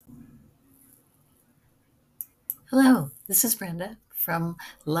Hello, this is Brenda from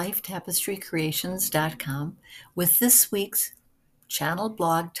LifeTapestryCreations.com with this week's channel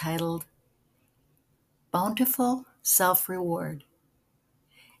blog titled Bountiful Self-Reward.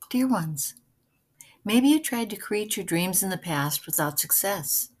 Dear ones, maybe you tried to create your dreams in the past without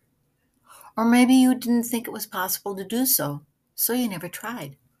success. Or maybe you didn't think it was possible to do so, so you never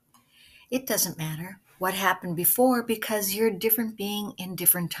tried. It doesn't matter what happened before because you're a different being in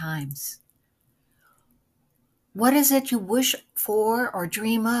different times. What is it you wish for or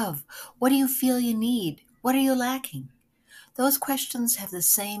dream of? What do you feel you need? What are you lacking? Those questions have the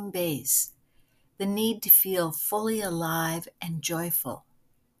same base, the need to feel fully alive and joyful.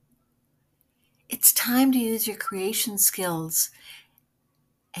 It's time to use your creation skills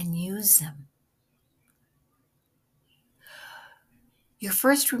and use them. Your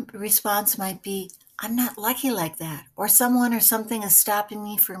first response might be, I'm not lucky like that, or someone or something is stopping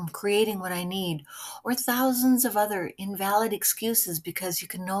me from creating what I need, or thousands of other invalid excuses because you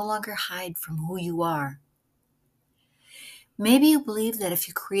can no longer hide from who you are. Maybe you believe that if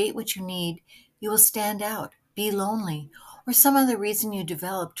you create what you need, you will stand out, be lonely, or some other reason you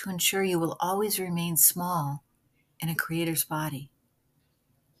develop to ensure you will always remain small in a creator's body.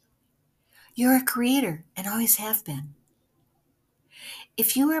 You're a creator and always have been.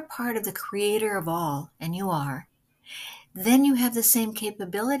 If you are part of the creator of all, and you are, then you have the same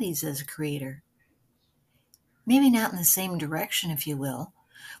capabilities as a creator. Maybe not in the same direction, if you will,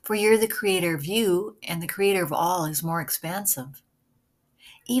 for you're the creator of you, and the creator of all is more expansive.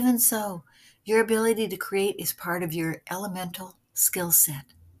 Even so, your ability to create is part of your elemental skill set.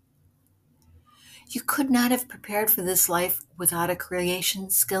 You could not have prepared for this life without a creation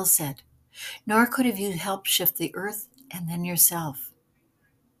skill set, nor could have you helped shift the earth and then yourself.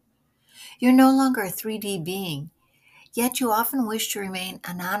 You're no longer a 3D being, yet you often wish to remain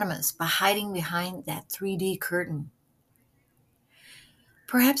anonymous by hiding behind that 3D curtain.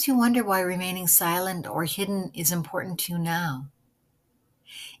 Perhaps you wonder why remaining silent or hidden is important to you now.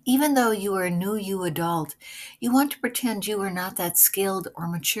 Even though you are a new you adult, you want to pretend you are not that skilled or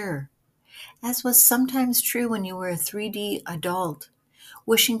mature, as was sometimes true when you were a 3D adult,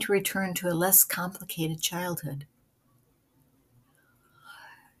 wishing to return to a less complicated childhood.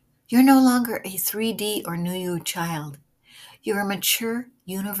 You're no longer a 3D or new you child. You're a mature,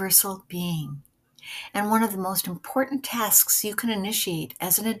 universal being. And one of the most important tasks you can initiate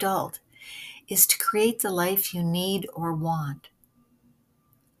as an adult is to create the life you need or want.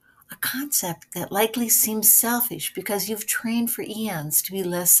 A concept that likely seems selfish because you've trained for eons to be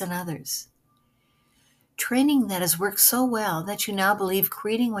less than others. Training that has worked so well that you now believe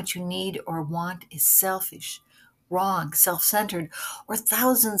creating what you need or want is selfish, wrong, self-centered, or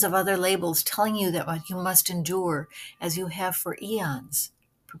thousands of other labels telling you that what you must endure as you have for eons,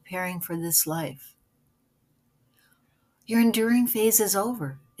 preparing for this life. Your enduring phase is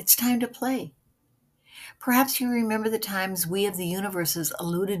over. It's time to play. Perhaps you remember the times we of the universes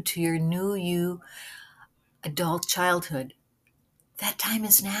alluded to your new you adult childhood. That time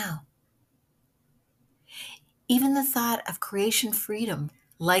is now. Even the thought of creation freedom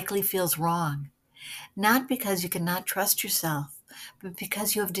likely feels wrong, not because you cannot trust yourself, but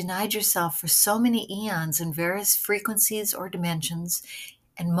because you have denied yourself for so many eons in various frequencies or dimensions,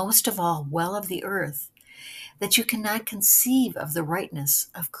 and most of all, well of the earth, that you cannot conceive of the rightness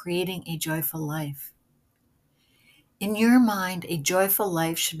of creating a joyful life. In your mind, a joyful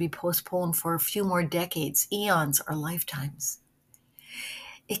life should be postponed for a few more decades, eons, or lifetimes.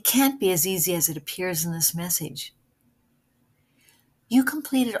 It can't be as easy as it appears in this message. You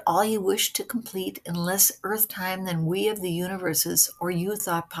completed all you wished to complete in less earth time than we of the universes or you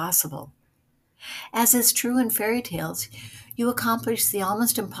thought possible. As is true in fairy tales, you accomplished the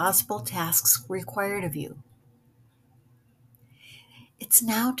almost impossible tasks required of you. It's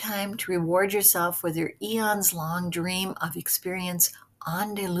now time to reward yourself with your eons-long dream of experience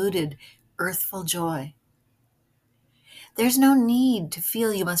undiluted, earthful joy. There's no need to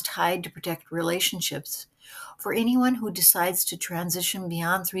feel you must hide to protect relationships, for anyone who decides to transition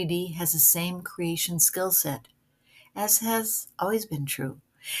beyond 3D has the same creation skill set, as has always been true,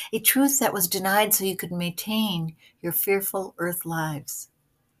 a truth that was denied so you could maintain your fearful earth lives.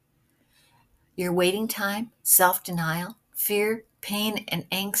 Your waiting time, self-denial, fear, pain, and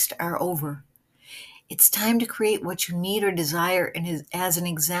angst are over. It's time to create what you need or desire as an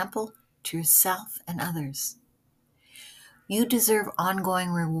example to yourself and others. You deserve ongoing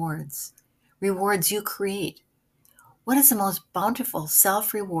rewards, rewards you create. What is the most bountiful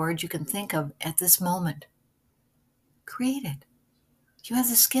self-reward you can think of at this moment? Create it. You have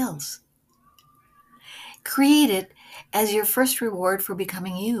the skills. Create it as your first reward for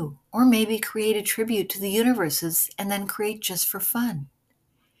becoming you, or maybe create a tribute to the universes and then create just for fun.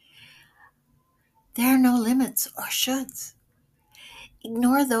 There are no limits or shoulds.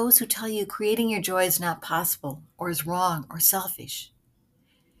 Ignore those who tell you creating your joy is not possible, or is wrong, or selfish.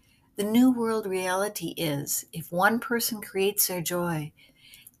 The new world reality is if one person creates their joy,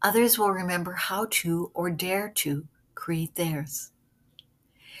 others will remember how to or dare to create theirs.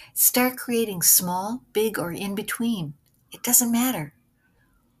 Start creating small, big, or in between. It doesn't matter.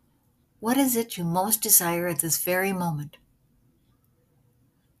 What is it you most desire at this very moment?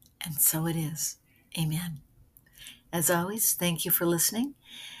 And so it is. Amen. As always, thank you for listening,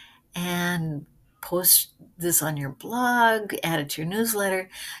 and post this on your blog, add it to your newsletter.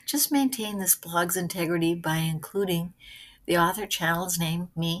 Just maintain this blog's integrity by including the author channel's name,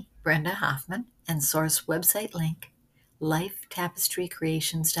 me, Brenda Hoffman, and source website link,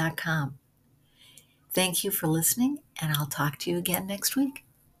 lifetapestrycreations.com. Thank you for listening, and I'll talk to you again next week.